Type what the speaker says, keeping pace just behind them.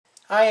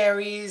Hi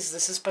Aries,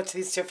 this is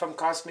Patricia from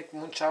Cosmic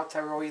Moonchild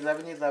Tarot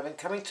 1111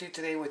 coming to you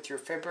today with your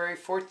February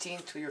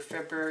 14th to your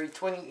February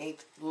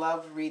 28th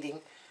love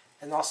reading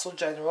and also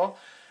general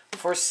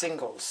for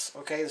singles.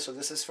 Okay, so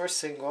this is for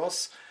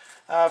singles.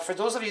 For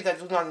those of you that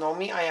do not know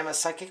me, I am a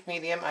psychic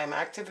medium. I am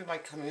active in my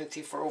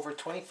community for over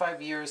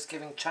 25 years,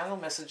 giving channel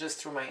messages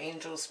through my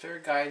angels,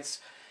 spirit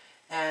guides,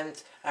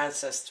 and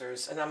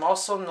ancestors. And I'm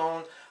also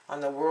known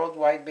on a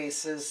worldwide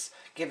basis,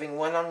 giving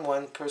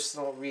one-on-one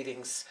personal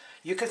readings.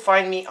 You can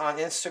find me on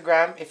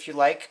Instagram if you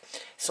like.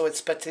 So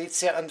it's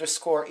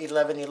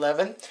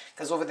Patricia_1111,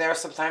 because over there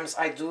sometimes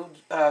I do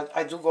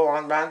go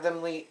on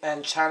randomly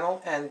and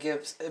channel and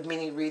give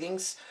mini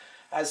readings.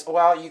 As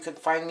well, you can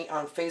find me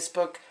on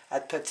Facebook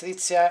at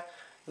Patricia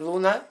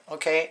Luna.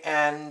 Okay,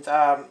 and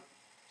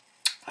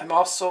I'm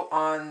also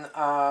on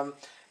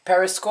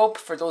Periscope.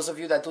 For those of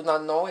you that do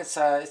not know, it's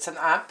an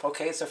app.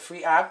 Okay, it's a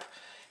free app.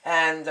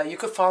 And you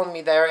could follow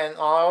me there, and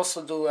I'll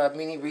also do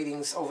mini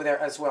readings over there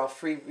as well,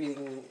 free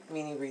reading,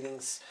 mini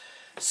readings.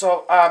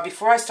 So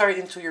before I start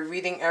into your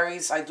reading,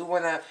 Aries, I do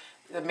want to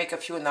make a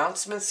few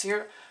announcements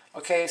here.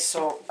 Okay,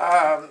 so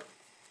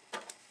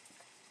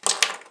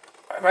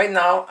right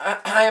now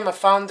I am a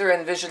founder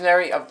and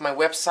visionary of my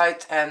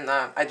website, and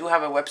I do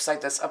have a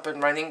website that's up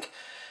and running,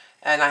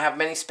 and I have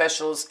many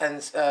specials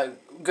and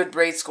good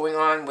rates going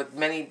on with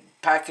many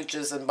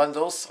packages and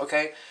bundles.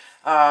 Okay,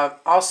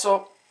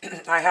 also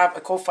I have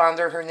a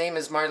co-founder. Her name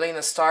is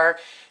Marlena Starr.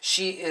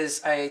 She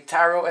is a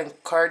tarot and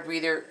card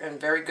reader, and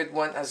very good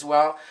one as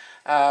well.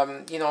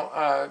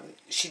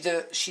 She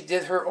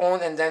did her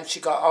own, and then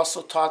she got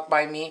also taught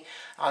by me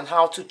on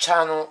how to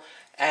channel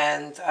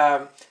and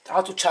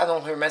how to channel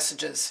her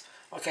messages.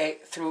 Okay,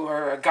 through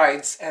her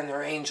guides and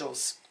her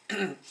angels.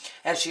 And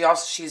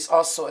she's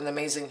also an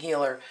amazing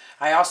healer.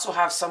 I also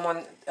have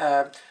someone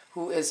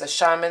who is a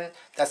shaman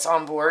that's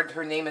on board.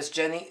 Her name is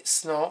Jenny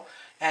Snow.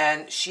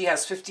 And she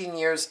has 15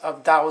 years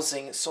of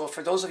dowsing. So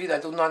for those of you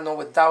that do not know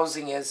what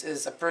dowsing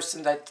is a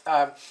person that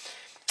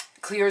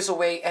clears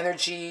away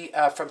energy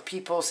from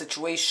people,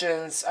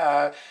 situations.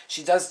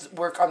 She does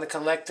work on the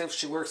collective.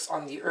 She works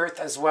on the earth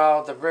as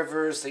well, the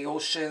rivers, the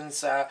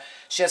oceans.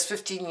 She has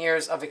 15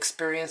 years of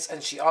experience,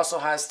 and she also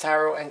has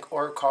tarot and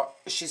oracle.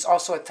 She's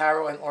also a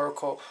tarot and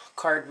oracle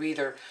card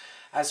reader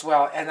as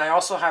well. And I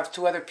also have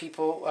two other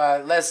people,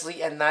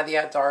 Leslie and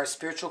Nadia, that are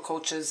spiritual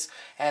coaches.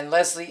 And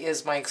Leslie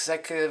is my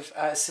executive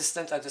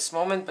assistant at this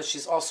moment, but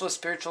she's also a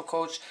spiritual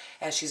coach,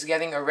 and she's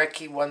getting a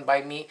Reiki one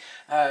by me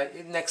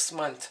next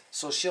month.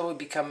 So she will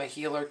become a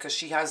healer because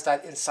she has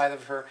that inside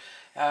of her.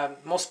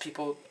 Most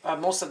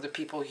of the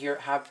people here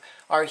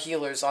are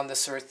healers on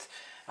this earth.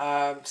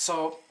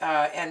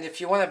 And if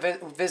you want to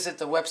visit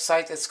the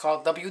website, it's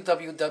called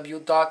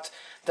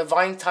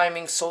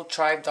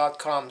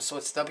www.divinetimingssoultribe.com. So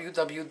it's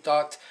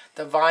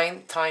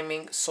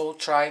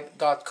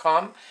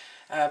www.divinetimingssoultribe.com.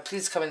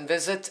 Please come and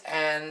visit,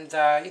 and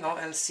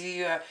and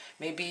see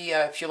maybe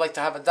if you like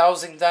to have a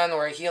dowsing done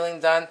or a healing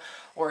done,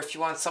 or if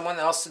you want someone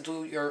else to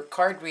do your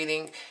card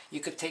reading, you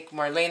could take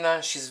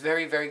Marlena. She's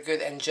very, very good,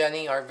 and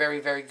Jenny are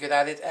very, very good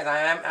at it. And I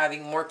am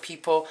adding more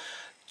people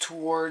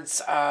towards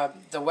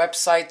the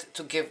website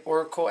to give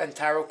oracle and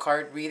tarot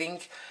card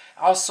reading.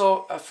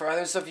 Also, for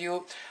others of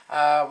you,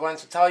 I want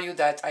to tell you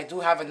that I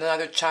do have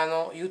another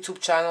channel, YouTube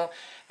channel,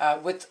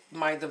 with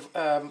my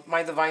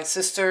divine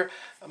sister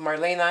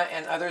Marlena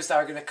and others that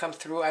are going to come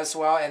through as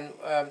well, and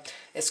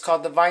it's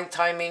called Divine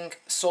Timing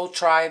Soul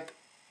Tribe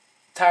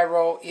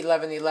Tarot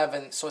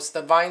 1111. So it's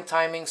Divine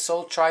Timing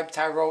Soul Tribe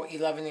Tarot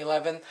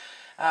 1111.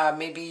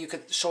 Maybe you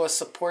could show us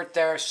support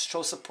there,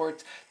 show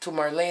support to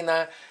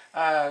Marlena,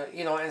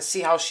 and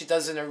see how she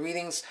does in her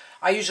readings.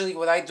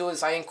 What I do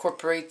is I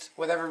incorporate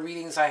whatever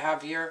readings I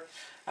have here,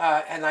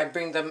 and I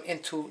bring them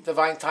into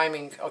Divine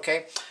Timing.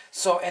 Okay,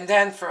 so and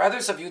then for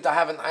others of you that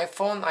have an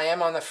iPhone, I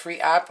am on a free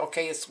app.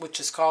 Okay, which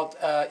is called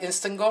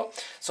Instango.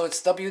 So it's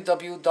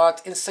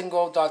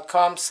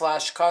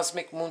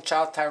www.instango.com/Cosmic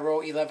Moonchild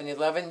Tarot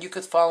 1111. You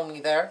could follow me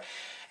there,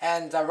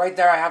 and right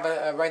there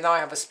right now I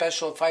have a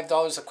special of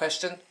 $5 a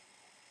question,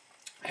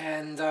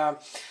 and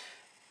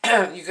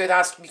you could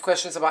ask me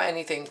questions about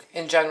anything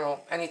in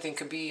general. Anything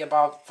could be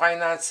about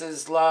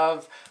finances,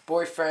 love,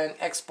 boyfriend,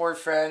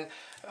 ex-boyfriend.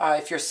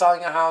 If you're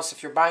selling a house,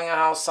 if you're buying a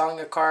house, selling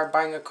a car,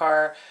 buying a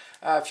car.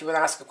 If you want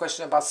to ask a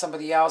question about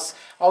somebody else,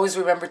 always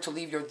remember to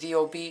leave your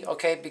DOB,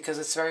 okay? Because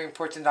it's very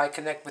important that I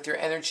connect with your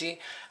energy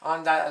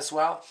on that as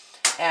well.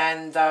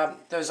 And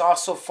there's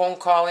also phone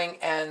calling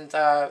and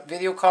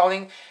video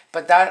calling,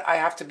 but that I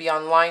have to be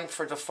online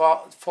for the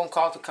phone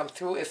call to come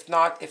through. If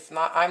not,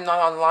 I'm not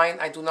online,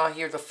 I do not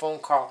hear the phone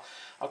call.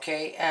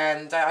 Okay,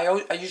 and I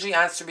usually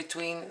answer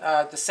between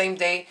the same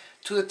day,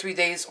 2 to 3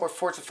 days, or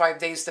 4 to 5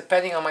 days,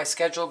 depending on my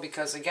schedule.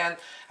 Because again,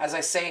 as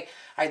I say,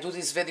 I do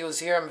these videos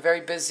here. I'm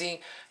very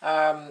busy.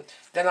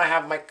 Then I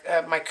have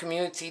my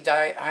community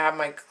that I have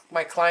my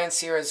clients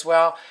here as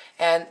well,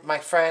 and my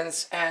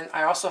friends, and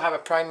I also have a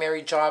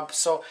primary job.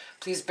 So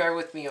please bear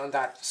with me on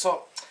that.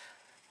 So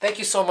thank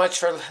you so much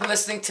for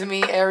listening to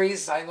me,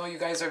 Aries. I know you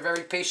guys are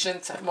very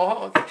patient.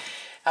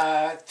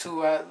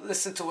 to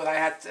listen to what I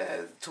had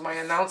to my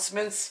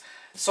announcements.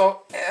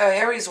 So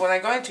Aries, when I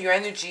got into your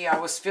energy, I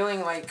was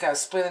feeling like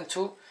split in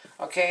two.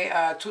 Okay,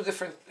 two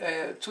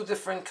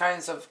different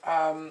kinds of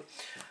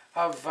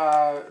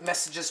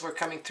messages were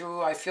coming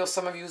through. I feel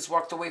some of you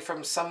walked away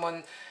from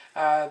someone.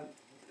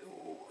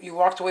 You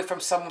walked away from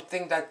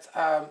something that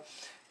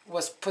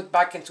was put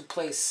back into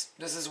place.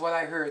 This is what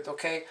I heard.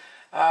 Okay.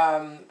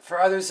 For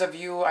others of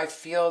you, I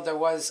feel there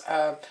was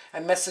a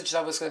message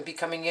that was going to be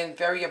coming in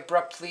very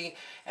abruptly,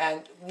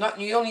 and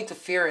you don't need to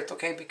fear it,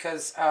 okay?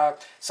 Because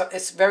so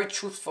it's very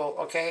truthful,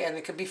 okay? And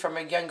it could be from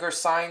a younger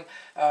sign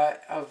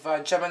of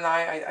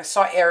Gemini. I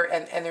saw air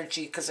and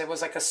energy because it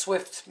was like a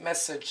swift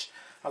message,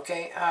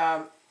 okay?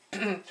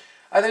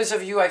 Others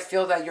of you, I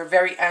feel that you're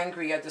very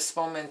angry at this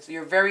moment.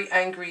 You're very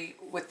angry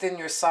within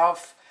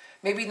yourself.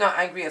 Maybe not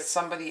angry at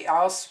somebody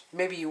else.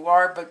 Maybe you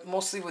are, but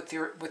mostly with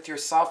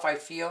yourself, I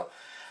feel.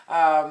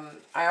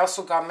 I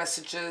also got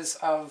messages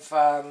of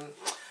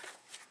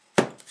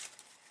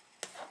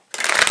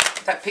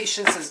that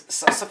patience is,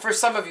 so for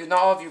some of you, not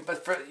all of you,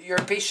 but for your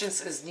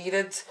patience is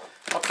needed,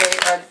 okay?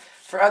 And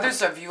for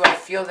others of you, I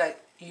feel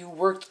that you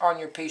worked on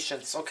your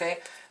patience, okay?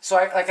 So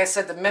like I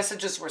said, the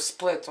messages were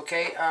split,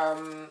 okay?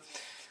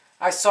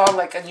 I saw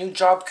like a new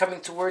job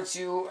coming towards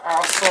you.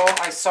 Also,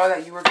 I saw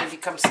that you were going to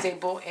become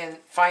stable in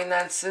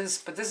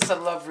finances. But this is a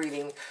love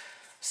reading.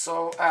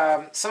 So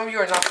some of you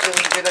are not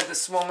feeling good at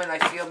this moment. I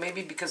feel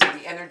maybe because of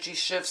the energy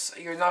shifts,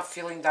 you're not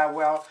feeling that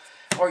well.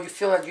 Or you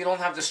feel that you don't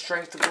have the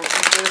strength to go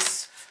through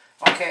this.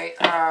 Okay,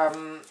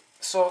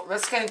 so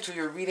let's get into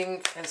your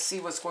reading and see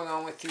what's going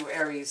on with you,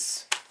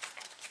 Aries.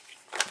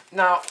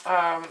 Now,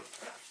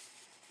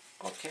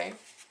 okay.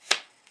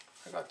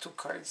 I got two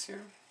cards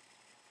here.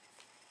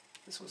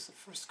 This was the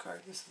first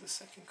card. This is the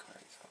second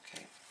card.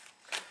 Okay.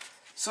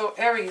 So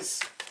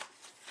Aries,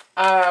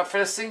 for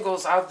the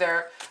singles out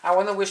there, I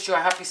want to wish you a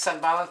happy St.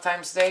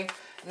 Valentine's Day.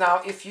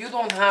 Now, if you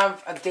don't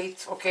have a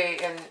date, okay,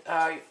 and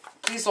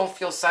please don't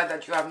feel sad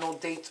that you have no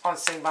date on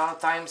St.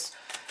 Valentine's.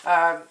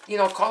 You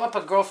know, call up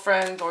a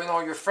girlfriend or, you know,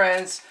 your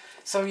friends.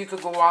 Some of you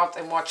could go out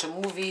and watch a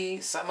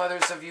movie. Some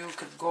others of you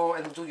could go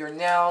and do your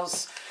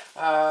nails.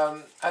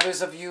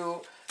 Others of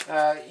you,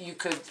 you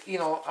could,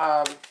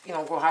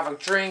 go have a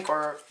drink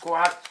or go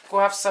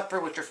have supper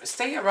with your.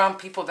 Stay around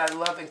people that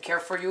love and care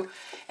for you,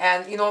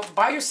 and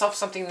buy yourself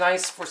something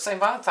nice for St.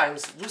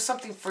 Valentine's. Do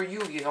something for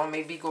you.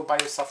 Maybe go buy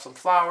yourself some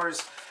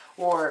flowers,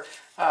 or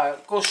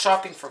go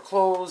shopping for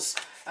clothes.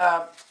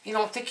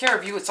 Take care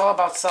of you. It's all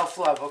about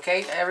self-love.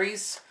 Okay,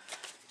 Aries.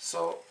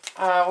 So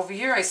over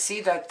here, I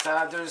see that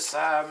there's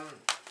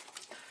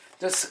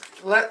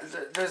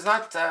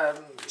not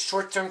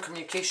short-term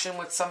communication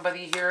with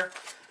somebody here.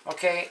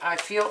 Okay, I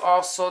feel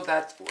also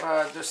that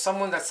there's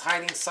someone that's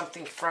hiding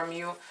something from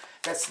you,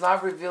 that's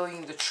not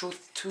revealing the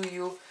truth to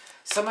you.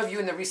 Some of you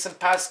in the recent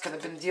past could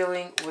have been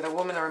dealing with a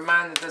woman or a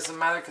man. It doesn't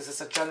matter because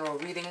it's a general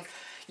reading.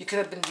 You could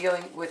have been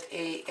dealing with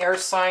a air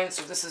sign.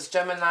 So this is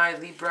Gemini,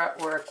 Libra,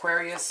 or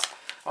Aquarius.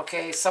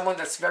 Okay, someone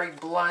that's very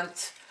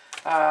blunt.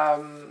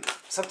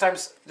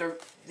 Sometimes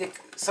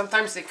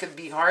they could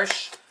be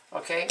harsh.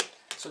 Okay,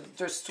 so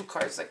there's two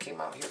cards that came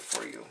out here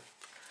for you.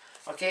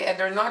 Okay, and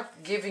they're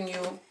not giving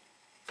you.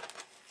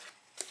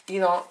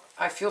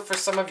 I feel for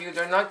some of you,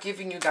 they're not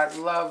giving you that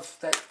love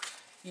that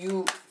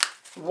you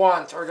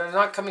want, or they're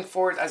not coming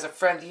forward as a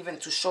friend even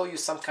to show you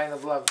some kind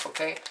of love,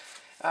 okay?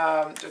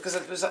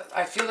 Because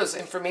I feel there's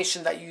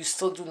information that you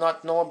still do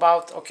not know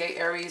about, okay,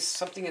 Aries?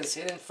 Something is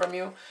hidden from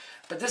you.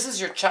 But this is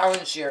your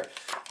challenge here,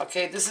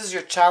 okay? This is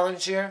your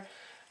challenge here,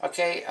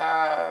 okay?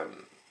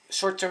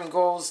 Short-term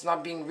goals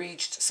not being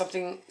reached,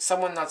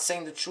 someone not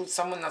saying the truth,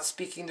 someone not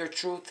speaking their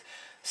truth,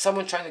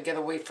 someone trying to get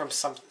away from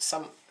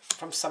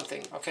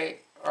something, okay?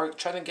 Or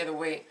trying to get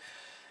away.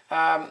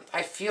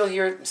 I feel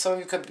here some of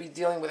you could be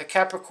dealing with a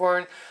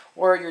Capricorn,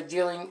 or you're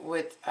dealing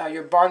with,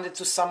 you're bonded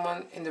to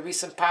someone in the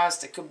recent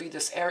past. It could be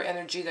this air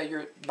energy that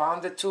you're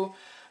bonded to,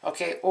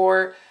 okay?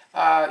 Or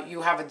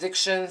you have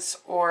addictions,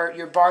 or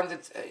you're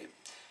bonded, it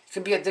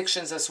could be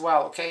addictions as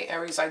well, okay,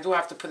 Aries? I do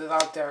have to put it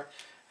out there.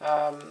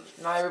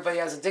 Not everybody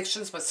has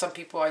addictions, but some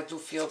people, I do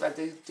feel that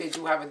they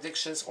do have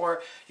addictions,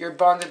 or you're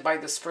bonded by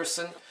this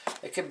person.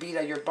 It could be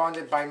that you're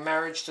bonded by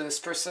marriage to this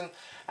person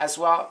as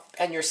well,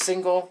 and you're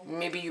single.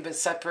 Maybe you've been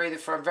separated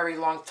for a very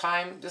long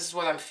time. This is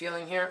what I'm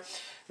feeling here.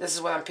 This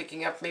is what I'm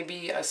picking up.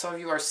 Maybe some of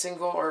you are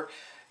single, or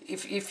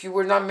if you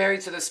were not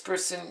married to this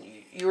person,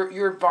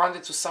 you're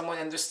bonded to someone,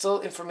 and there's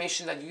still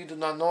information that you do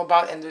not know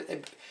about, and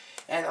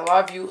a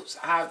lot of you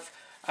have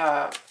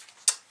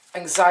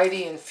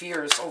anxiety and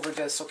fears over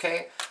this,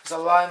 okay? There's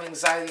a lot of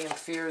anxiety and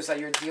fears that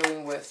you're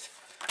dealing with.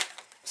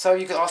 So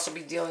you could also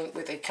be dealing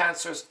with a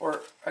Cancer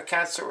or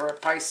a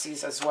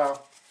Pisces as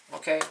well,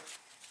 okay?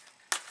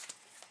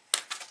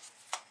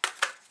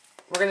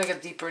 We're going to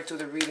get deeper into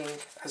the reading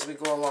as we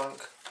go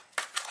along.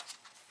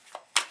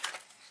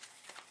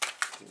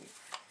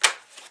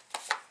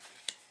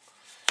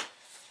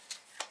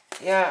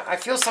 Yeah, I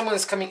feel someone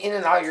is coming in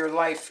and out of your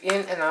life.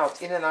 In and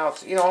out, in and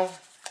out.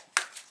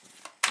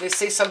 They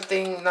say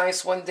something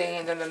nice one day,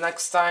 and then the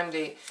next time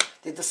they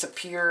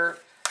disappear.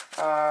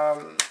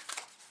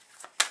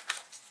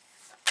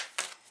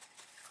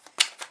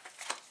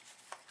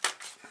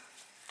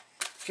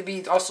 Could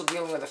be also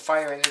dealing with a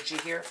fire energy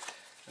here.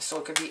 So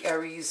it could be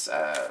Aries,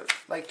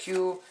 like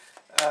you,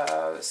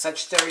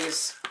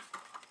 Sagittarius,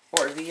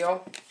 or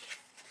Leo.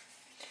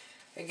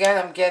 Again,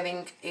 I'm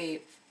getting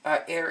a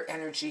air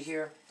energy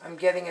here. I'm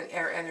getting an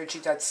air energy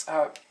that's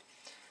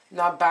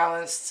not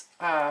balanced.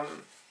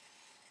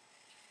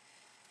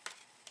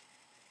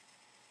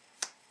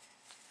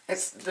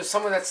 There's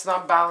someone that's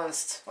not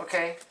balanced,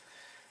 okay?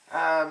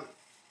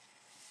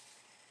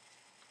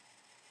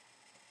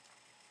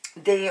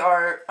 They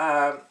are,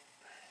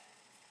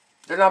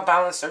 they're not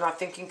balanced, they're not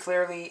thinking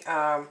clearly.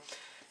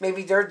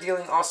 Maybe they're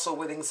dealing also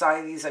with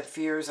anxieties and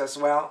fears as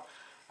well.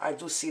 I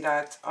do see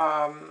that.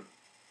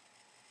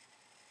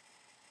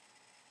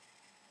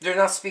 They're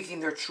not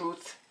speaking their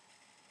truth.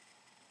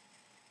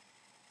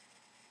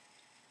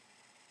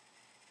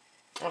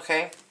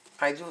 Okay,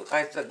 I do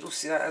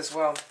see that as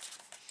well.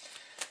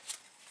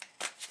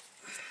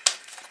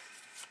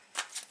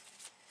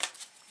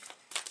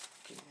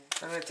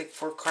 I'm going to take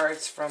 4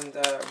 cards from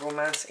the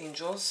Romance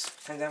Angels,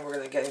 and then we're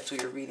going to get into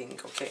your reading,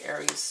 okay,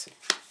 Aries?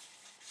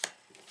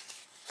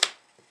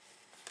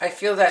 I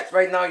feel that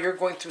right now you're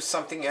going through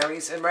something,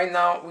 Aries, and right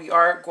now we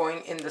are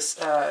going in this,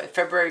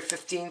 February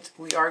 15th,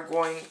 we are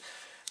going,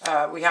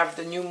 we have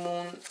the new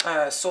moon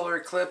solar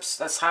eclipse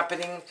that's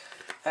happening,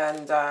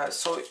 and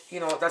so, you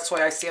know, that's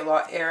why I see a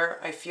lot of air.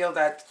 I feel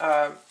that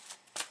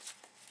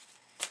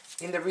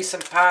in the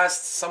recent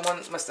past,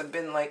 someone must have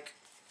been like,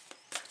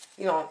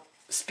 you know,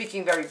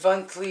 speaking very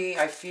bluntly,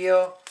 I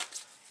feel,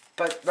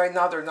 but right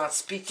now they're not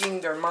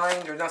speaking their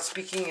mind, they're not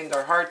speaking in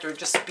their heart, they're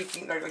just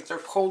speaking, they're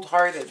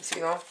cold-hearted,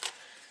 you know.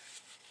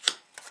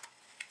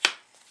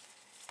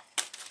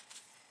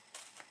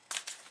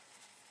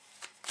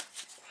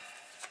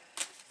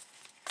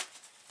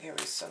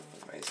 Aries, Sun,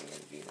 Moon, Rising,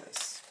 and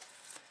Venus.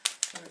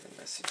 What are the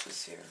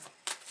messages here?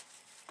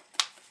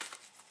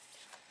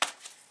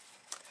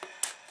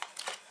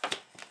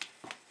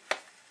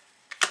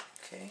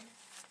 Okay.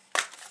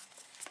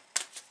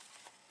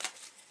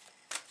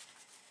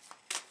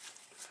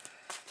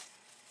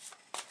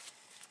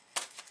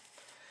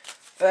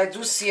 But I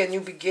do see a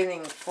new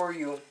beginning for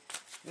you.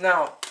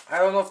 Now, I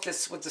don't know if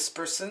this with this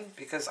person,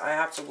 because I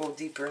have to go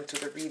deeper into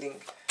the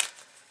reading.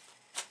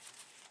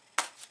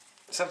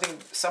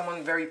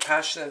 Someone very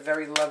passionate,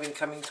 very loving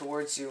coming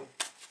towards you.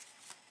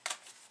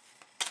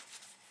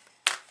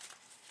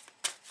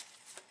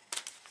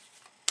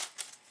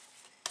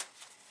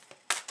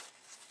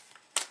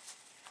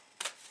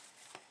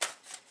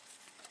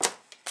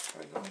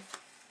 There we go.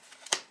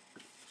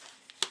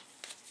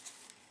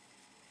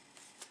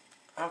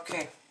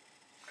 Okay.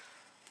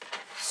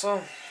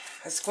 So,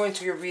 let's go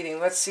into your reading.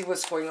 Let's see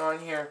what's going on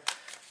here.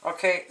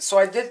 Okay, so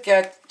I did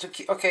get to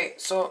keep, okay,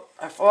 so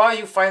for all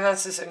you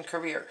finances and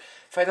career,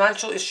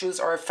 financial issues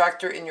are a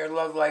factor in your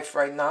love life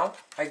right now.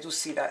 I do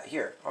see that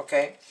here,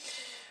 okay.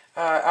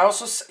 I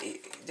also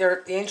see,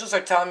 the angels are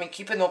telling me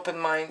keep an open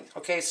mind.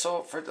 Okay,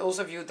 so for those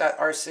of you that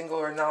are single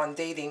or now on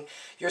dating,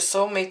 your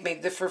soulmate may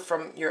differ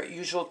from your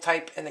usual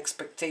type and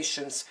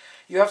expectations.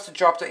 You have to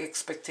drop the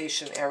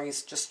expectation,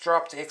 Aries. Just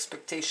drop the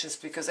expectations,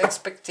 because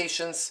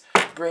expectations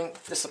bring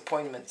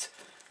disappointment.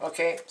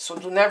 Okay, so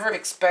do never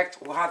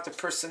expect what the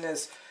person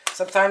is.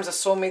 Sometimes a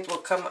soulmate will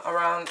come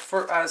around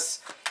for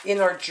us in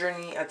our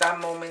journey at that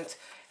moment,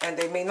 and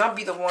they may not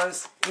be the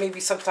ones, maybe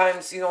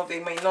sometimes, you know,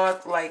 they may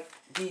not like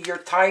be your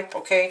type,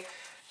 okay,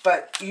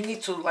 but you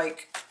need to,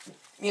 like,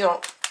 you know,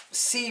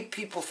 see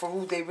people for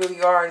who they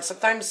really are, and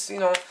sometimes,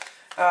 you know,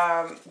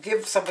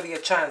 give somebody a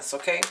chance,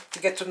 okay, to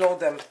get to know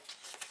them.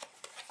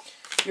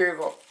 Here you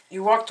go.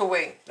 You walked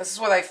away. This is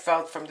what I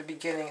felt from the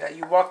beginning, that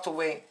you walked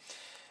away.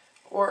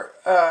 Or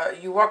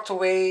you walked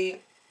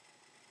away,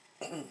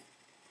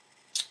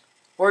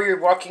 or you're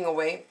walking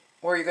away,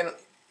 or you're gonna,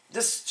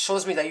 this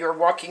shows me that you're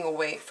walking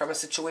away from a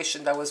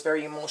situation that was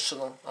very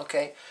emotional,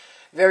 okay,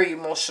 very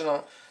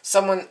emotional.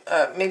 Someone,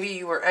 maybe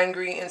you were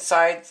angry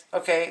inside,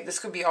 okay, this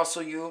could be also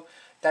you,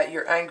 that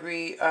you're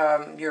angry,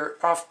 you're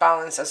off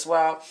balance as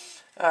well,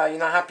 you're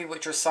not happy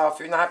with yourself,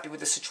 you're not happy with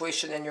the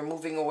situation, and you're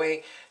moving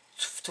away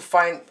to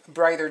find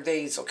brighter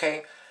days,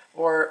 okay,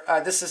 or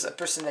this is a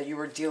person that you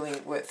were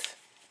dealing with.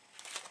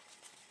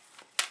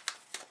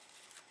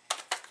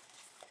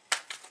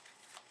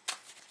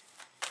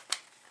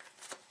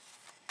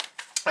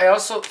 I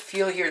also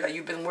feel here that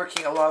you've been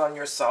working a lot on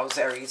yourselves,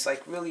 Aries,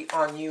 like really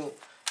on you,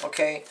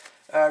 okay?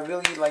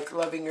 Really like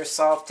loving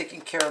yourself,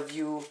 taking care of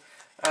you,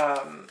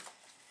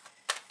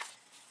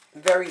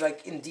 very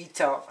like in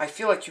detail. I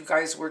feel like you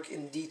guys work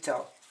in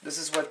detail. This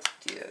is what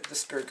the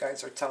spirit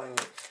guides are telling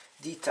me.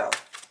 Detail.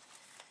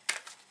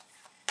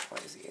 Why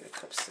is the 8 of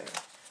Cups there?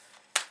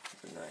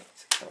 The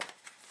Knight of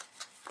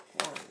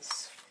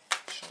Wands.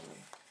 Show me.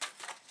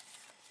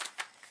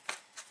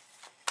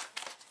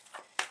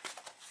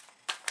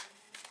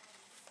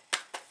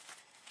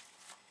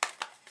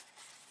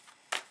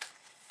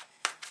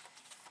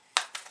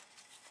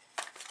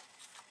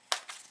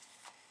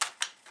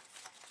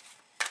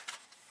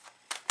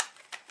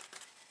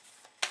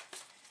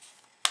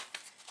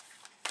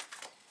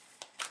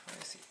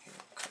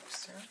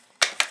 reversed.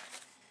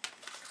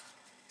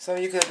 So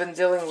you could have been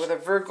dealing with a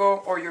Virgo,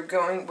 or you're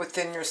going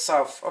within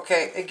yourself.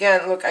 Okay,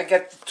 again, look, I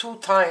get 2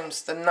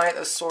 times the Knight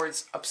of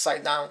Swords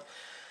upside down.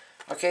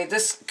 Okay,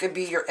 this could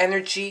be your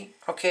energy,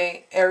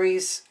 okay,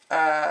 Aries,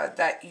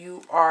 that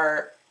you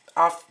are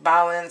off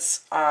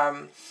balance.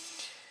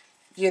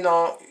 You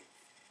know,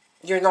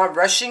 you're not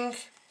rushing.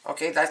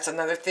 Okay, that's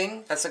another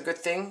thing. That's a good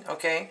thing,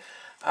 okay.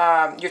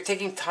 You're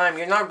taking time.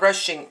 You're not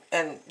rushing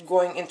and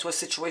going into a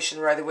situation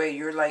right away.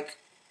 You're like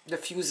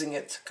diffusing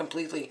it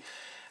completely.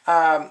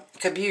 It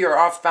could be you're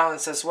off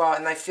balance as well.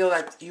 And I feel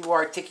that you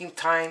are taking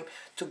time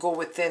to go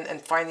within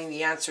and finding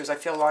the answers. I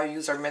feel a lot of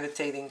you are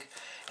meditating.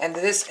 And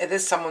it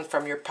is someone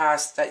from your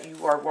past that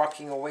you are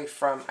walking away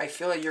from. I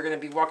feel that you're going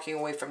to be walking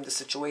away from the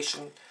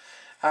situation.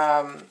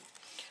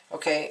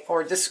 Okay,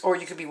 or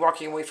you could be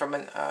walking away from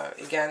an,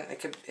 again,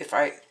 it could, if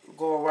I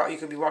go a while, you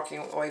could be walking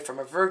away from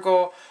a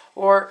Virgo,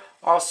 or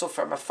also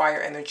from a fire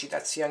energy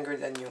that's younger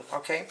than you,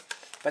 okay?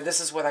 But this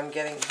is what I'm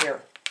getting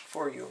here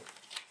for you.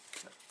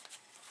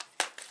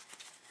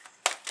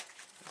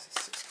 This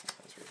is 6 of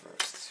Wands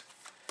reversed.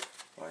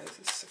 Why is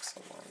this 6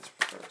 of Wands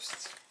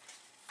reversed?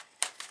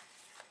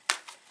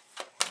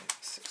 Why is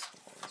the 6 of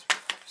Wands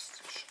reversed?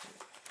 Show me.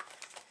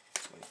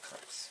 So many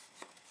cards.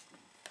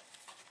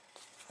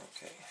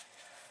 Okay.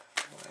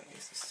 Why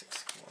is the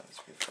 6 of Wands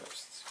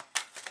reversed?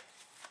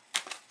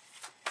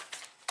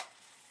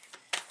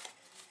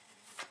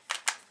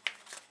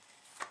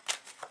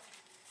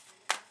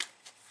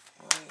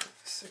 Why is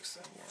the 6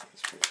 of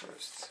Wands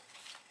reversed?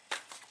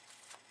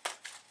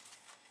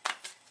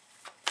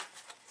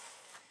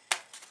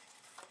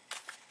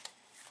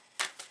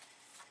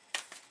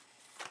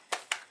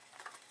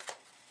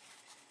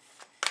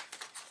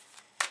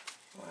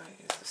 Why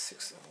is the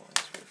 6 of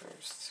Wands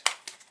reversed?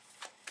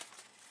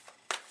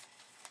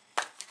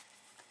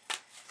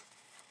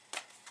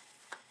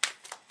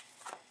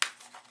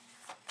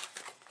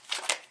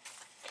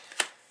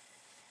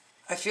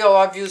 I feel a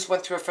lot of you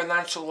went through a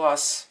financial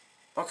loss,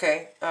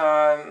 okay?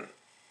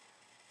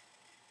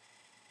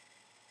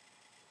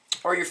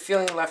 Or you're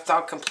feeling left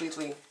out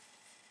completely.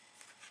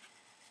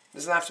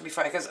 Doesn't have to be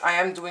fine, because I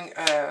am doing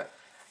a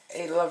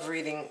love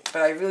reading,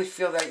 but I really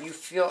feel that you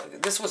feel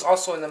this was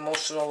also an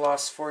emotional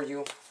loss for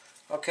you,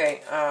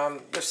 okay?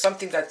 There's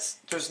something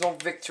there's no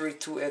victory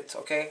to it,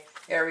 okay,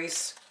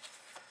 Aries?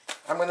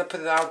 I'm going to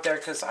put it out there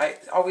because I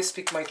always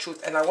speak my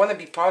truth, and I want to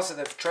be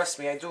positive, trust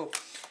me, I do.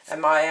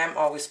 And I am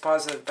always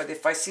positive, but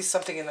if I see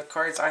something in the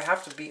cards, I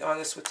have to be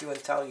honest with you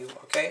and tell you,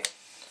 okay?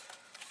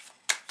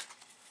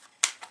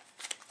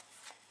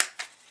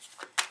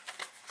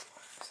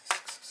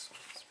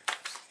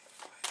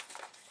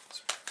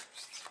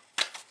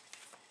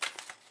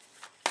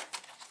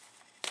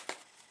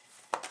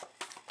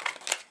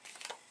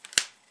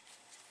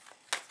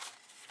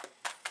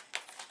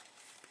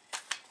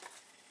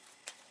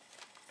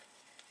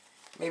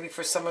 Maybe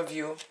for some of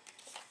you,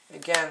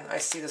 again, I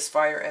see this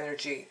fire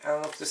energy. I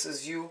don't know if this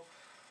is you,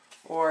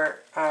 or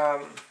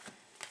I'm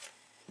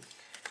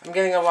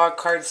getting a lot of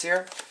cards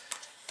here.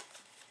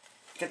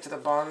 Get to the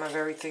bottom of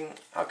everything.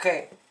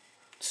 Okay,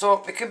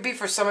 so it could be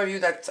for some of you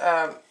that,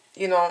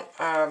 you know,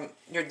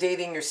 you're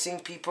dating, you're seeing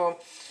people,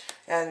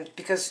 and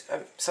because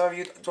some of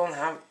you don't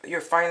have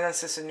your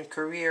finances and your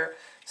career,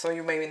 some of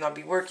you may not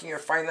be working, your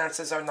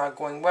finances are not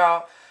going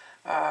well.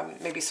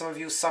 Maybe some of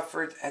you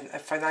suffered a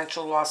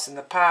financial loss in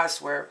the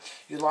past where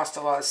you lost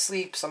a lot of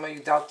sleep. Some of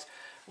you dealt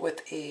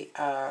with a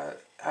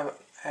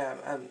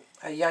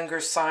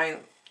younger sign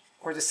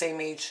or the same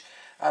age,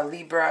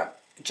 Libra,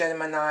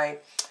 Gemini,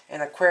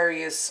 and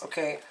Aquarius.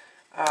 Okay,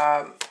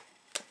 I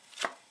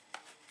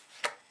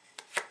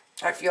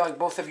feel like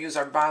both of you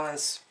are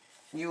balanced.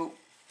 You,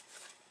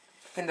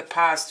 in the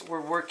past,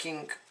 were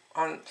working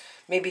on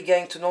maybe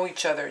getting to know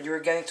each other. You were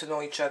getting to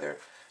know each other.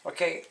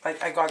 Okay,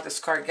 like I got this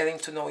card, getting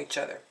to know each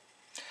other.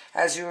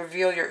 As you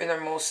reveal your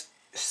innermost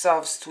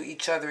selves to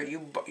each other,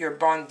 your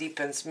bond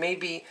deepens.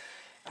 Maybe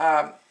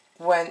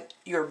when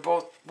you're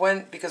both,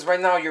 because right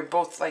now you're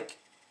both like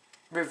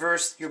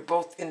reversed, you're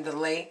both in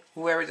delay.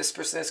 Whoever this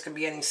person is can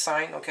be any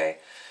sign, okay?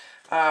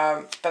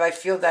 But I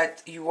feel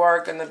that you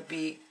are going to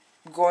be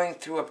going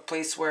through a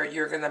place where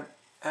you're going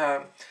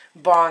to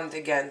bond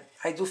again.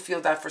 I do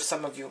feel that for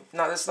some of you.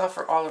 Now, that's not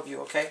for all of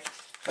you, okay?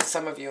 But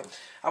some of you.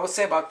 I would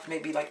say about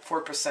maybe like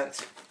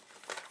 4%.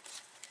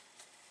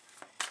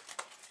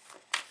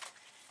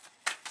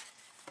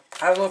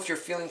 I don't know if you're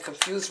feeling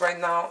confused right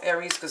now,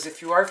 Aries, because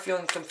if you are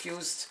feeling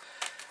confused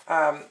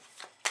and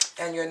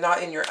you're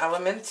not in your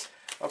element,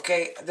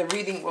 okay, the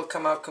reading will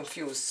come out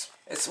confused.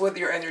 It's what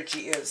your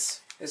energy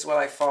is what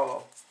I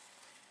follow.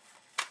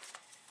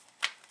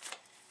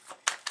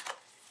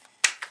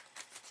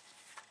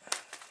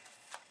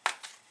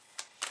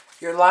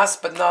 Your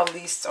last but not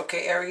least,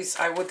 okay, Aries,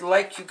 I would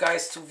like you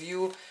guys to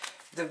view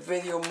the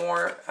video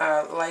more,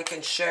 like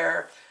and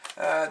share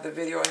the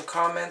video and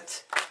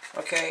comment,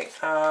 okay?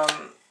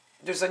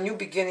 There's a new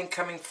beginning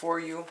coming for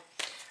you.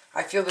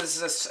 I feel this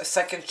is a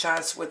second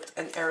chance with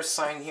an air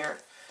sign here.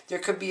 There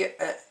could be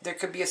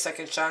a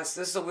second chance.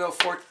 This is the Wheel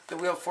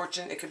of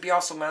Fortune. It could be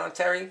also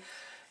monetary.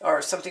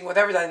 or something,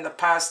 whatever that in the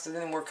past that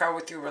didn't work out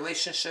with your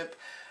relationship,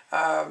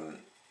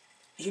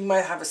 you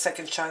might have a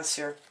second chance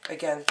here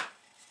again.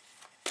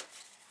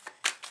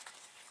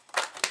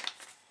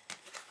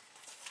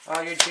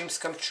 All your dreams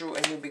come true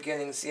and new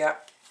beginnings. Yeah,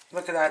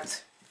 look at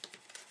that.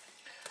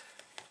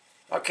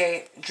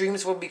 Okay,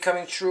 dreams will be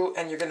coming true,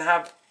 and you're going to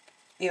have,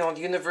 you know,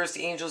 the universe,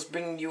 the angels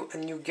bringing you a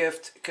new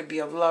gift. It could be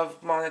of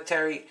love,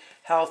 monetary,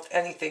 health,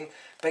 anything.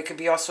 But it could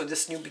be also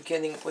this new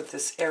beginning with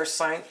this air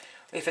sign.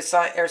 If it's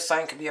not an air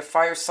sign, it could be a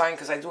fire sign,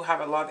 because I do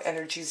have a lot of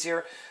energies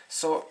here.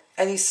 So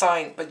any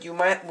sign, but you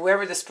might,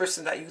 whoever this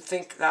person that you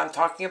think that I'm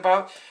talking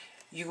about,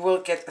 you will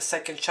get a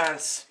second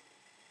chance.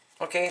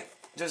 Okay,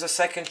 there's a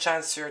second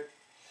chance here,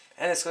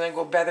 and it's going to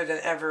go better than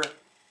ever.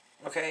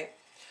 Okay,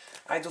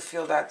 I do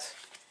feel that.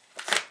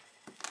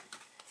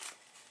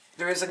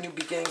 There is a new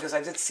beginning, because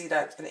I did see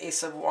that, an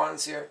Ace of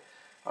Wands here.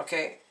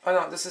 Okay. Oh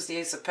no, this is the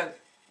Ace of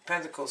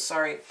Pentacles.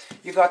 Sorry.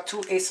 You got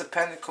two Ace of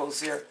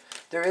Pentacles here.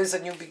 There is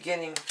a new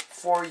beginning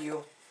for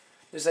you.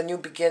 There's a new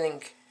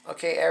beginning.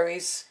 Okay,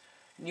 Aries.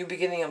 New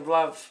beginning of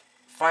love,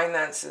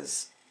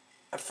 finances,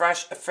 a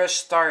fresh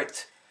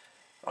start.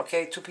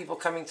 Okay, two people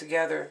coming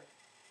together.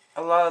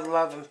 A lot of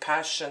love and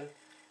passion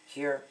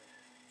here.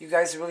 You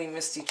guys really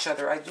missed each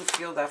other. I do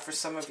feel that for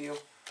some of you.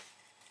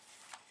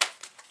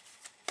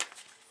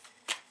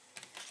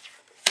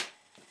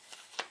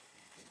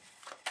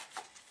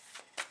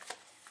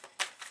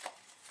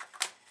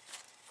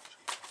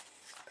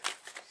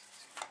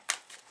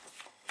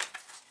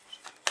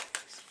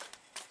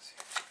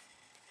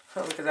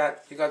 Look at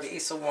that. You got the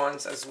Ace of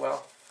Wands as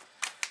well.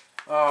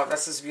 Oh,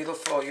 this is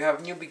beautiful. You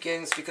have new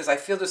beginnings, because I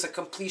feel there's a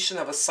completion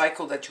of a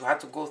cycle that you had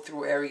to go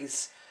through,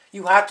 Aries.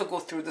 You had to go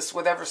through this,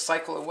 whatever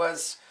cycle it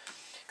was.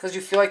 Because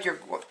you feel like you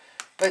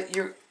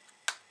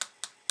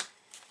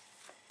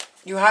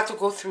had to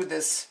go through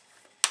this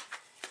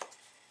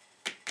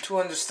to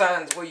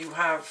understand where you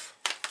have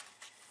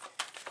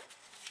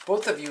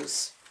both of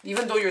yous,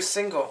 even though you're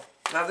single.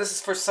 Now, this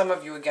is for some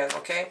of you again,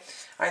 okay?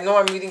 I know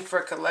I'm reading for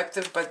a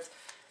collective, but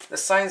the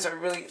signs are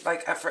really,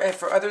 like,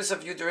 for others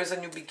of you, there is a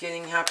new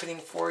beginning happening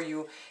for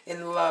you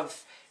in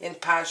love, in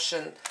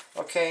passion,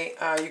 okay?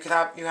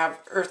 You have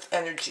earth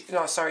energy.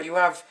 No, sorry, you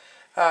have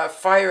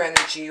fire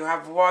energy. You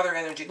have water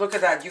energy. Look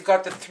at that. You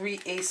got the 3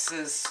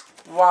 aces.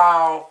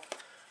 Wow.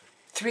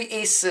 3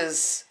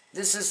 aces.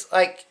 This is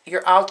like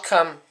your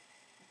outcome.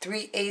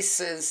 3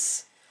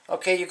 aces.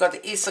 Okay, you got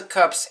the Ace of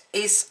Cups,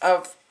 Ace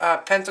of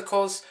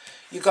Pentacles.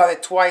 You got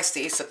it twice,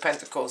 the Ace of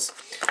Pentacles.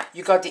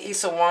 You got the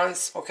Ace of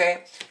Wands,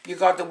 okay? You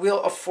got the Wheel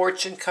of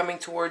Fortune coming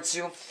towards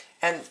you.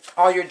 And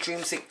all your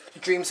dreams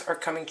are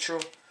coming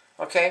true,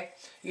 okay?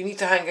 You need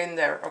to hang in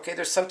there, okay?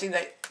 There's something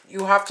that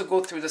you have to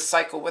go through, the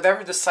cycle.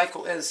 Whatever the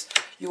cycle is,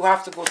 you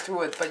have to go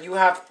through it. But you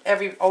have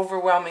every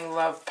overwhelming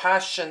love,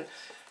 passion,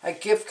 a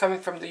gift coming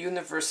from the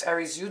universe,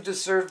 Aries. You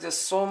deserve this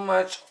so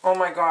much. Oh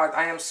my God,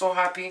 I am so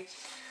happy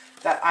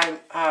that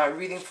I'm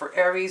reading for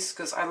Aries,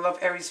 because I love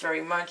Aries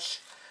very much.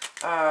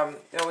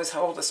 They always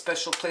hold a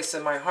special place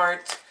in my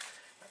heart.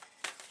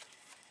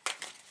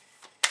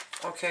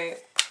 Okay,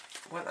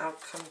 one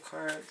outcome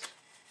card.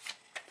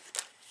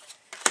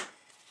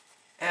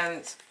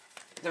 And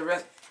the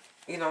rest,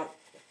 you know,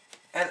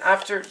 and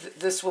after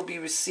this will be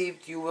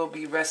received, you will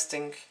be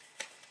resting.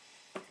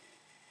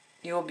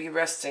 You will be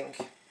resting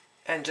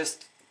and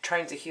just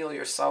trying to heal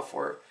yourself,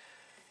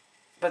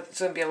 but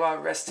it's going to be a lot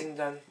of resting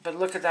done. But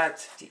look at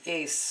that, the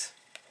Ace.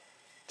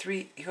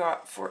 3, you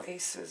got 4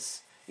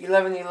 aces.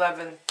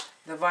 11-11,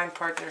 divine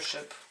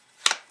partnership.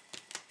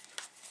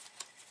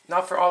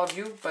 Not for all of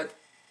you, but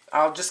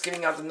I'm just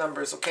giving out the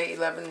numbers, okay?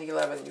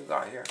 11-11 you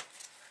got here.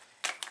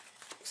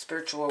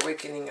 Spiritual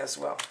awakening as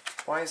well.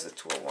 Why is the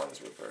 2 of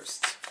Wands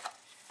reversed?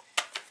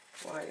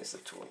 Why is the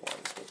 2 of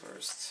Wands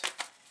reversed?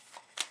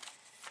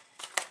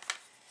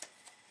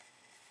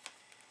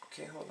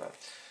 Okay, hold on.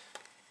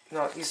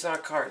 No, these are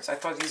not cards. I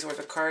thought these were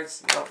the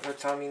cards. No, they're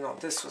telling me no.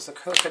 This was a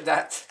look at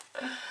that.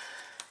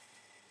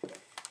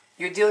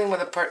 You're dealing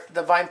with a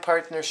divine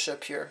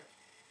partnership here.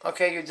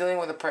 Okay, you're dealing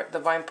with a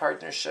divine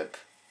partnership.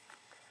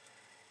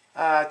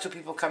 2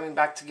 people coming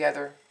back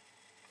together.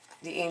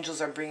 The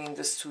angels are bringing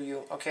this to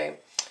you, okay?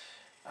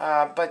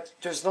 But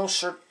there's no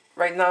sure...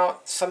 Right now,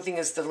 something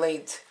is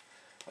delayed.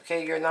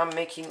 Okay, you're not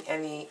making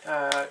any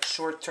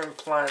short-term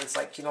plans,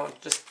 like, you know,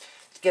 just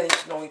getting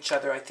to know each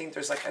other. I think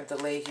there's like a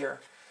delay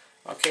here.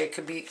 Okay, it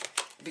could be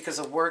because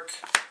of work.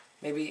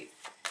 Maybe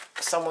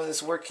someone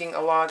is working a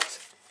lot,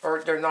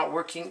 or they're not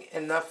working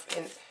enough,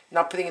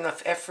 not putting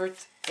enough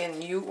effort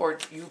in you, or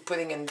you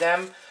putting in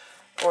them,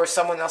 or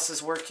someone else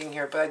is working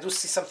here. But I do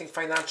see something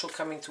financial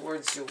coming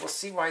towards you. We'll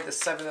see why the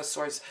 7 of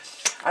Swords.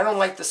 I don't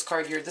like this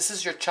card here. This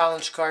is your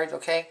challenge card,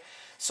 okay?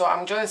 So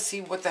I'm going to see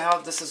what the hell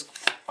this is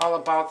all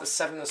about, the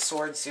 7 of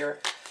Swords here.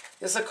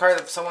 This is a card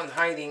of someone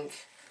hiding.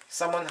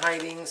 Someone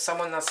hiding,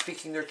 someone not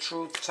speaking their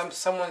truth,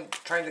 someone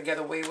trying to get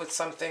away with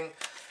something.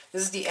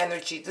 This is the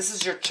energy. This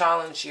is your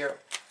challenge here.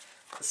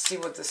 Let's see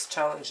what this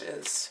challenge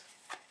is.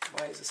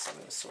 Why is the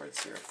 7 of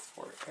Swords here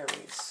for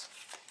Aries?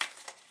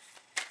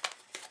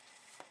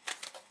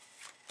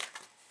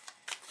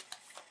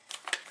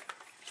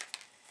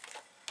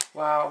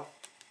 Wow.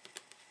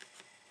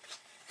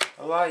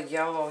 A lot of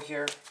yellow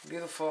here.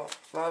 Beautiful.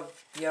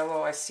 Love,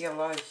 yellow. I see a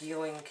lot of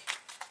healing.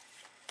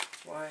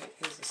 Why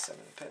is the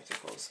Seven of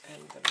Pentacles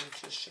and the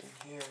Magician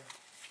here?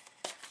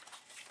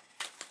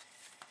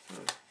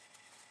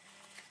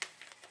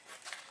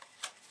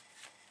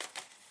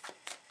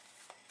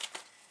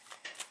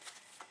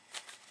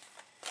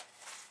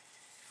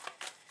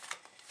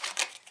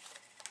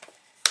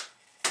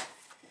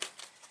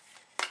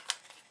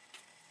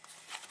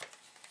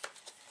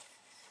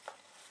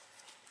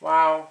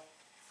 Wow.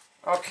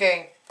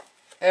 Okay.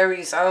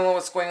 Aries, I don't know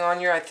what's going on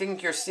here. I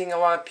think you're seeing a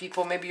lot of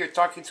people. Maybe you're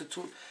talking to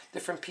two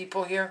different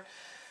people here.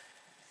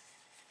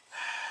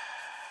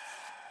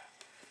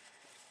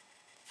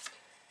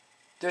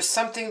 There's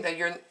something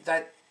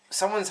that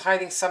someone's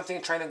hiding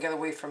something, trying to get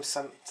away from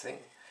something.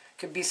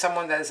 Could be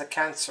someone that is a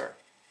Cancer.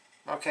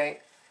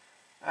 Okay?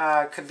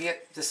 Could be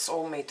the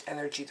soulmate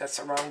energy that's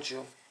around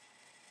you.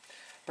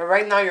 But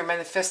right now you're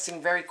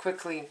manifesting very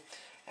quickly.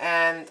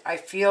 And I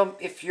feel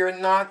if you're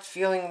not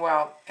feeling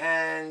well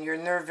and you're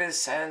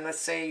nervous and let's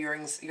say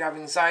you have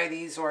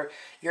anxieties or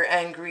you're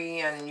angry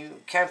and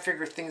you can't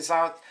figure things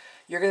out,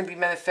 you're going to be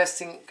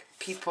manifesting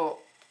people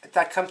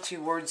that come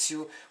towards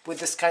you with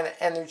this kind of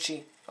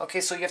energy.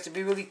 Okay, so you have to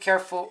be really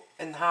careful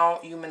in how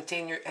you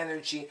maintain your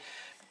energy,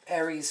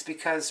 Aries,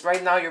 because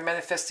right now you're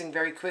manifesting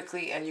very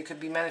quickly and you could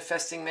be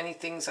manifesting many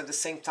things at the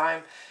same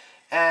time.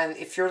 And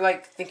if you're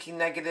like thinking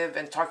negative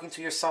and talking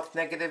to yourself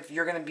negative,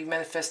 you're going to be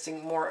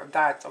manifesting more of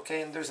that,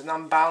 okay? And there's an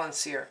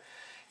unbalance here.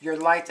 Your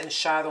light and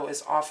shadow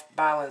is off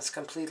balance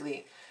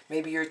completely.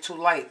 Maybe you're too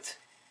light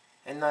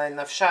and not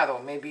enough shadow.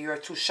 Maybe you're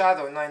too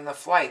shadow and not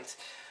enough light.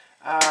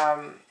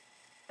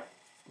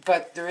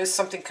 But there is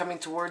something coming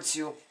towards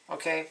you,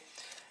 okay?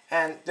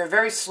 And they're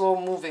very slow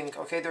moving,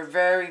 okay? They're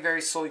very,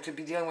 very slow. You could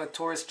be dealing with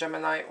Taurus,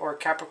 Gemini, or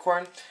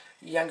Capricorn,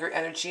 younger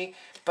energy.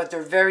 But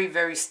they're very,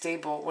 very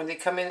stable. When they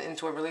come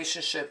into a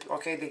relationship,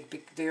 okay,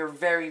 they are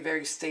very,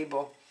 very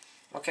stable,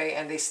 okay,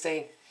 and they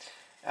stay.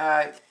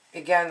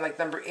 Again, like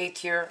number 8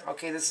 here,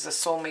 okay, this is a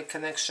soulmate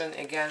connection,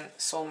 again,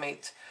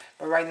 soulmate.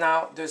 But right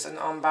now, there's an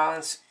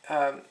unbalance,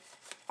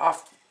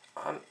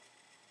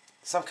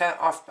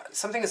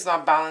 something is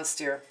not balanced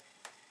here,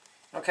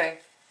 okay.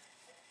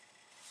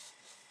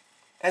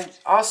 And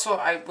also,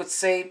 I would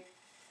say,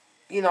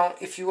 you know,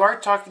 if you are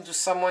talking to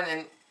someone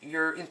and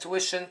your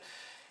intuition,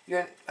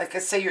 like I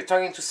say, you're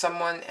talking to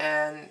someone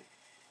and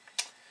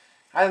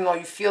I don't know,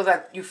 you feel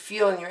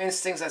in your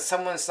instincts that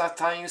someone is not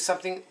telling you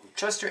something.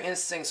 Trust your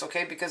instincts,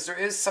 okay? Because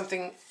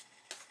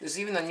there's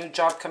even a new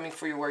job coming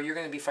for you where you're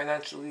going to be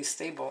financially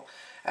stable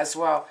as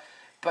well.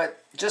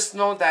 But just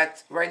know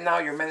that right now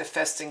you're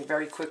manifesting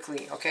very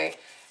quickly, okay?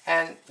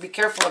 And be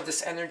careful of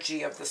this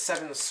energy of the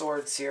Seven of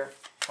Swords here,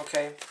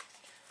 okay?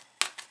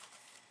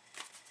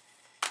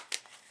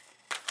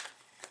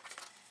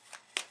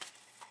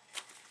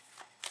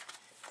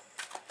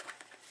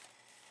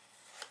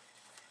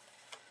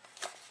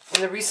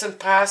 In the recent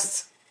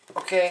past,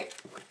 okay,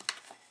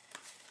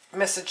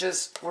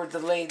 messages were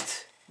delayed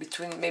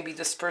between maybe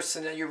this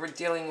person that you were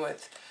dealing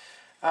with.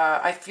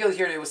 I feel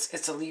here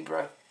it's a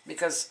Libra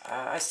because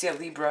I see a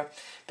Libra.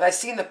 But I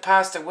see in the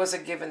past there was a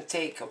give and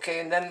take, okay,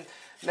 and then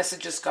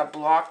messages got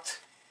blocked,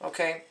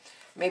 okay.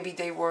 Maybe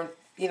they weren't,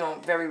 you know,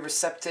 very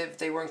receptive.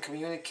 They weren't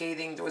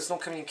communicating. There was no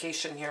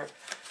communication here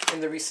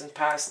in the recent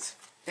past.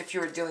 If you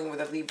were dealing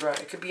with a Libra,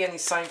 it could be any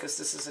sign because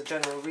this is a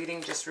general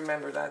reading. Just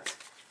remember that.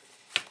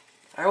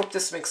 I hope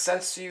this makes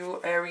sense to you,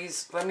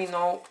 Aries. Let me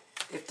know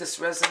if this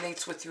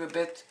resonates with you a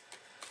bit.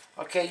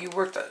 Okay,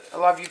 a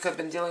lot of you could have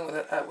been dealing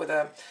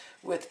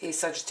with a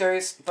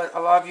Sagittarius, but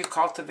a lot of you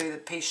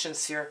cultivated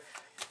patience here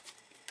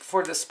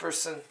for this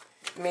person,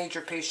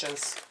 major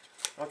patience.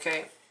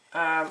 Okay,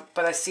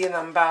 but I see an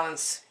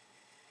unbalance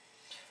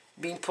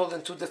being pulled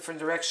in two different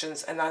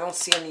directions, and I don't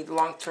see any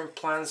long-term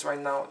plans right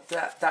now.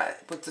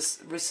 That with this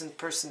recent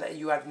person that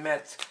you had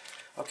met.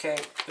 Okay,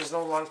 there's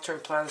no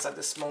long-term plans at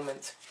this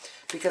moment.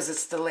 Because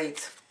it's delayed.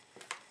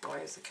 Why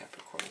is the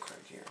Capricorn card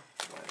here?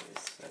 Why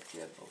is that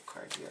Devil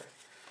card here?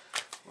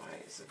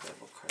 Why is the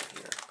Devil card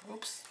here?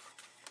 Oops.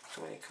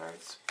 Too many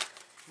cards.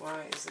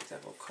 Why is the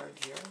Devil card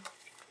here?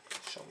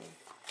 Show me.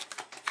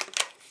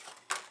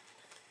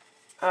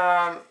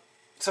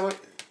 So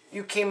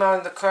you came out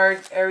in the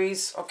card,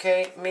 Aries.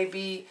 Okay.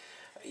 Maybe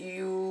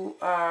you,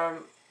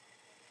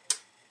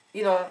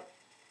 you know,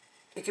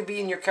 it could be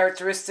in your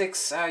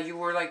characteristics. You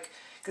were like,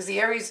 because the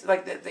Aries,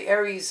 like the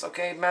Aries,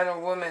 okay, man or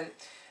woman,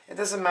 it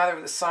doesn't matter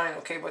the sign,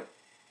 okay, but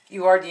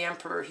you are the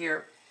Emperor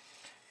here.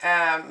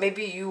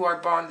 Maybe you are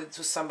bonded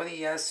to somebody,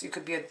 yes. You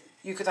could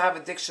have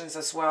addictions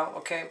as well,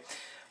 okay,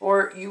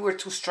 or you were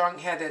too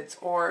strong-headed,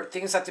 or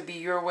things have to be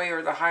your way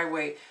or the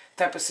highway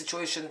type of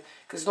situation.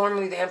 Because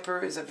normally the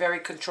Emperor is a very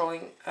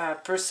controlling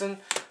person,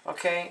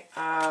 okay,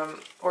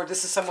 or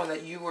this is someone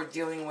that you were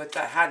dealing with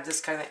that had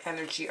this kind of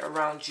energy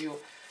around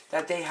you,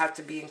 that they had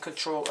to be in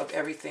control of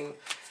everything.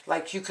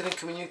 Like you couldn't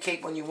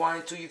communicate when you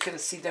wanted to. You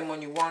couldn't see them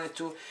when you wanted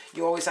to.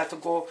 You always had to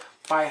go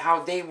by how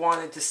they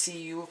wanted to see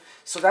you.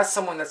 So that's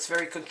someone that's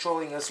very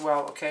controlling as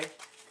well, okay?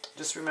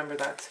 Just remember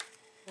that.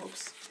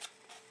 Oops.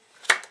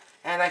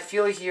 And I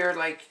feel here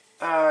like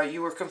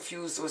you were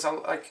confused. It was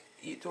like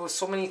there was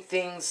so many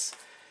things,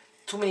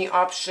 too many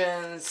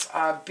options,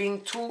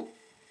 being too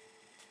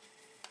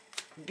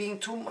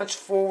much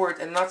forward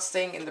and not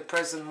staying in the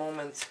present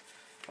moment.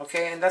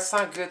 Okay, and that's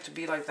not good to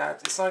be like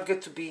that. It's not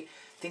good to be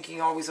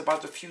thinking always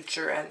about the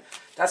future, and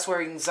that's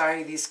where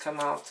anxieties come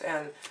out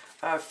and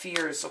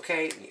fears.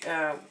 Okay,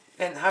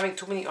 and having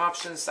too many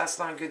options, that's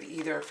not good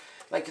either.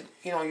 Like,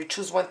 you know, you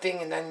choose one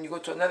thing and then you go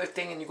to another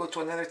thing and you go to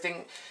another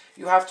thing.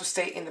 You have to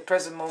stay in the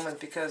present moment,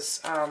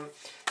 because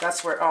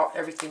that's where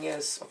everything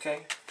is.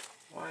 Okay,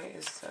 why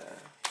is the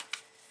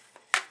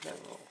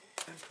Devil,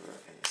 Emperor,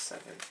 and the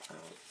Seven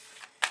of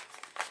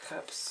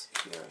Cups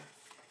here?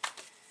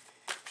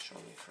 Show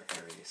me for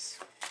Aries.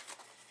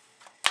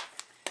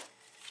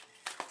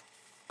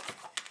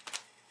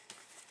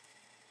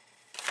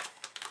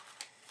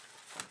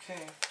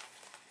 Okay.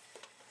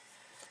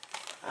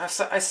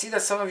 I see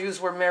that some of you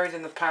were married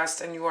in the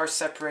past and you are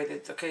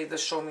separated. Okay,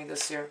 this show me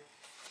this here.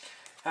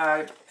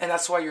 And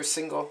that's why you're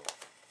single.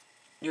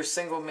 You're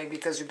single maybe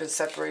because you've been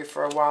separated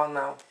for a while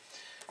now.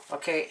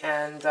 Okay,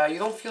 and you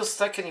don't feel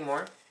stuck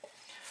anymore.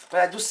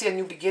 But I do see a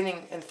new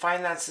beginning in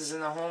finances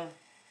in a home.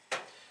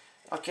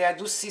 Okay, I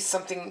do see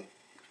something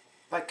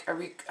like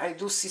I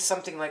do see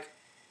something like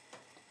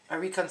a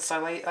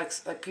reconciliation,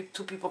 like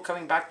two people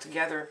coming back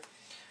together.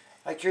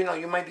 Like, you know,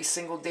 you might be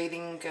single,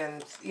 dating,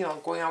 and, you know,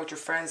 going out with your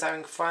friends,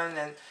 having fun,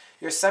 and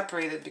you're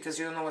separated because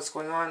you don't know what's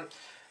going on.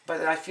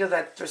 But I feel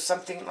that there's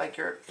something like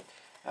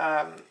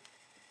I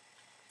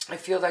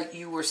feel like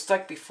you were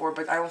stuck before,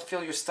 but I don't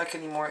feel you're stuck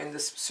anymore in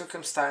this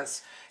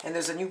circumstance. And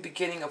there's a new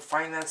beginning of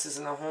finances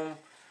in a home,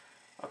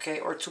 okay,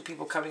 or two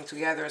people coming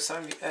together. Some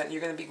of you, you're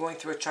going to be going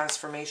through a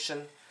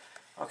transformation,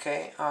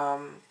 okay,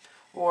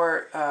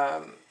 or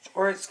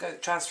it's a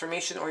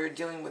transformation, or you're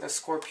dealing with a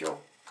Scorpio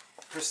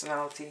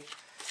personality.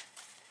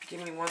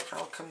 Give me one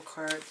outcome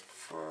card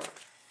for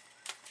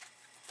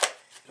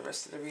the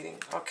rest of the reading.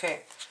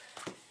 Okay,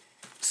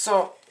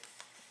 so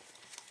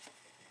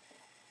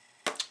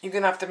you're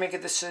going to have to make a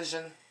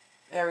decision,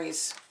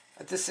 Aries.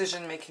 A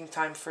decision-making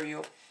time for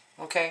you,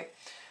 okay?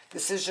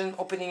 Decision,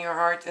 opening your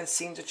heart and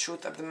seeing the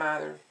truth of the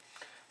matter,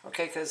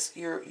 okay? Because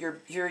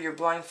you're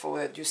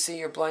blindfolded. You see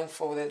you're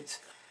blindfolded.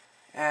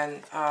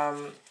 And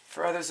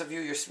for others of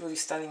you, you're really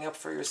standing up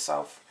for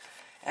yourself.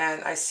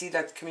 And I see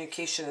that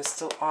communication is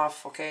still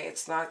off, okay?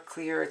 It's not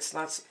clear. It's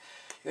not,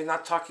 you're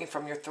not talking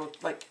from your throat,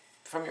 like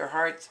from your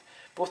heart.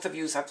 Both of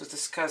you have to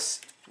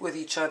discuss with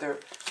each other,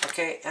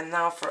 okay? And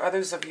now for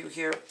others of you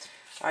here,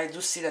 I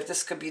do see that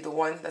this could be the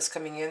one that's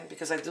coming in,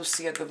 because I do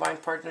see a divine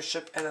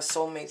partnership and a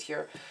soulmate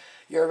here.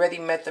 You already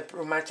met the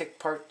romantic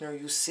partner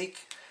you seek,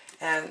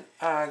 and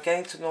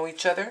getting to know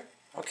each other,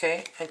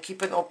 okay? And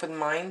keep an open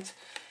mind.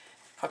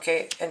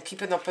 Okay, and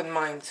keep an open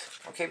mind,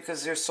 okay,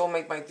 because your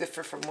soulmate might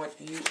differ from what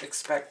you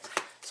expect.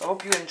 So I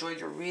hope you enjoyed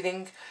your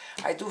reading.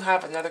 I do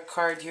have another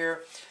card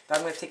here that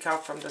I'm going to take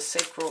out from the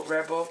Sacral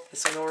Rebel.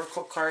 It's an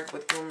oracle card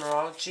with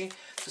numerology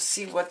to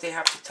see what they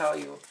have to tell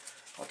you.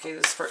 Okay,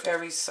 this is for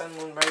Aries, Sun,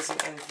 Moon,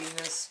 Rising, and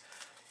Venus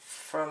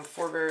from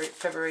February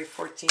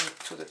 14th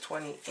to the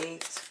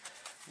 28th.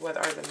 What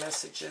are the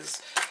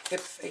messages?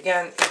 If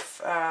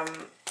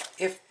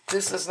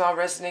this does not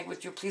resonate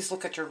with you, please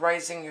look at your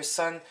rising, your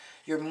sun,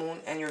 your moon,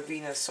 and your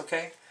Venus,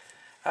 okay?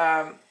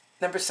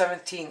 Number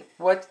 17,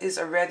 what is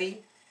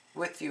already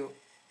with you?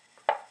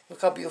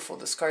 Look how beautiful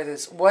this card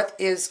is. What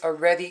is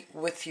already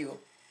with you?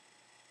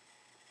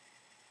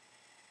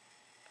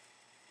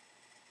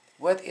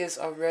 What is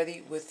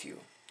already with you?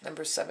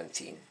 Number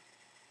 17.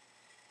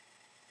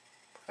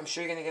 I'm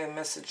sure you're going to get a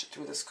message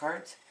through this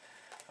card.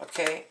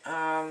 Okay,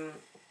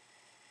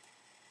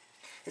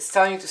 it's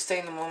telling you to stay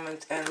in the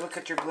moment and look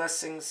at your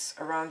blessings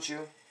around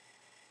you.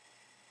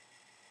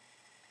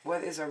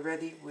 What is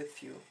already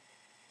with you?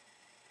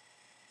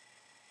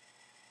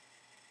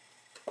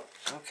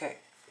 Okay.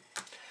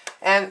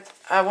 And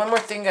one more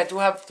thing, I do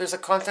have, there's a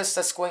contest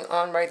that's going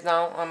on right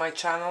now on my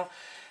channel.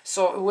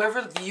 So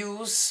whoever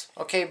views,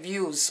 okay,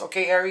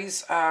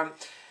 Aries,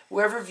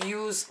 whoever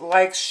views,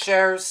 likes,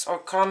 shares, or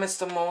comments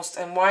the most,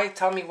 and why,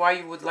 tell me why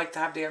you would like to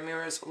have the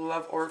Amira's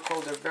Love Oracle.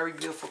 They're very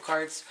beautiful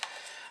cards.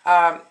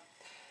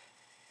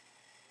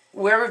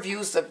 Whoever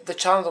views the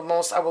channel the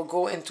most, I will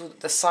go into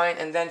the sign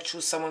and then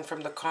choose someone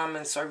from the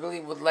comments. So I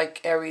really would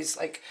like, Aries,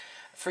 like,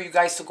 for you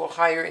guys to go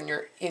higher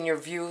in your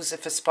views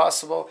if it's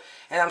possible.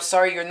 And I'm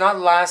sorry, you're not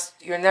last,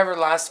 you're never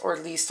last or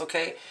least,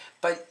 okay?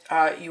 But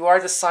you are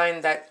the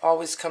sign that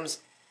always comes,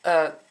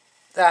 that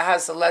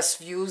has the less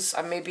views.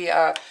 Maybe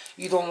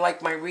you don't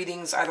like my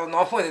readings, I don't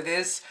know what it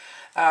is.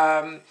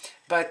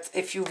 But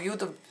if you view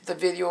the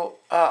video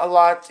a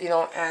lot, you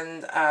know,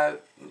 and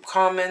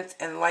comment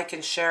and like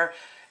and share,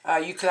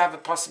 you could have a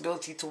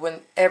possibility to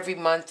win every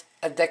month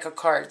a deck of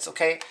cards,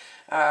 okay?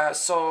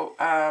 So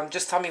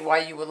just tell me why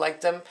you would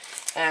like them.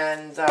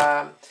 And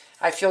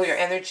I feel your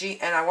energy,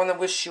 and I want to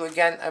wish you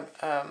again,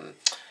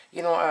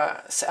 you know,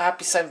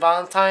 happy St.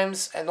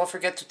 Valentine's. And don't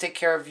forget to take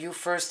care of you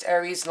first,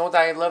 Aries. Know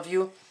that I love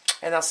you,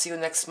 and I'll see you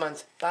next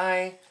month.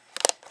 Bye.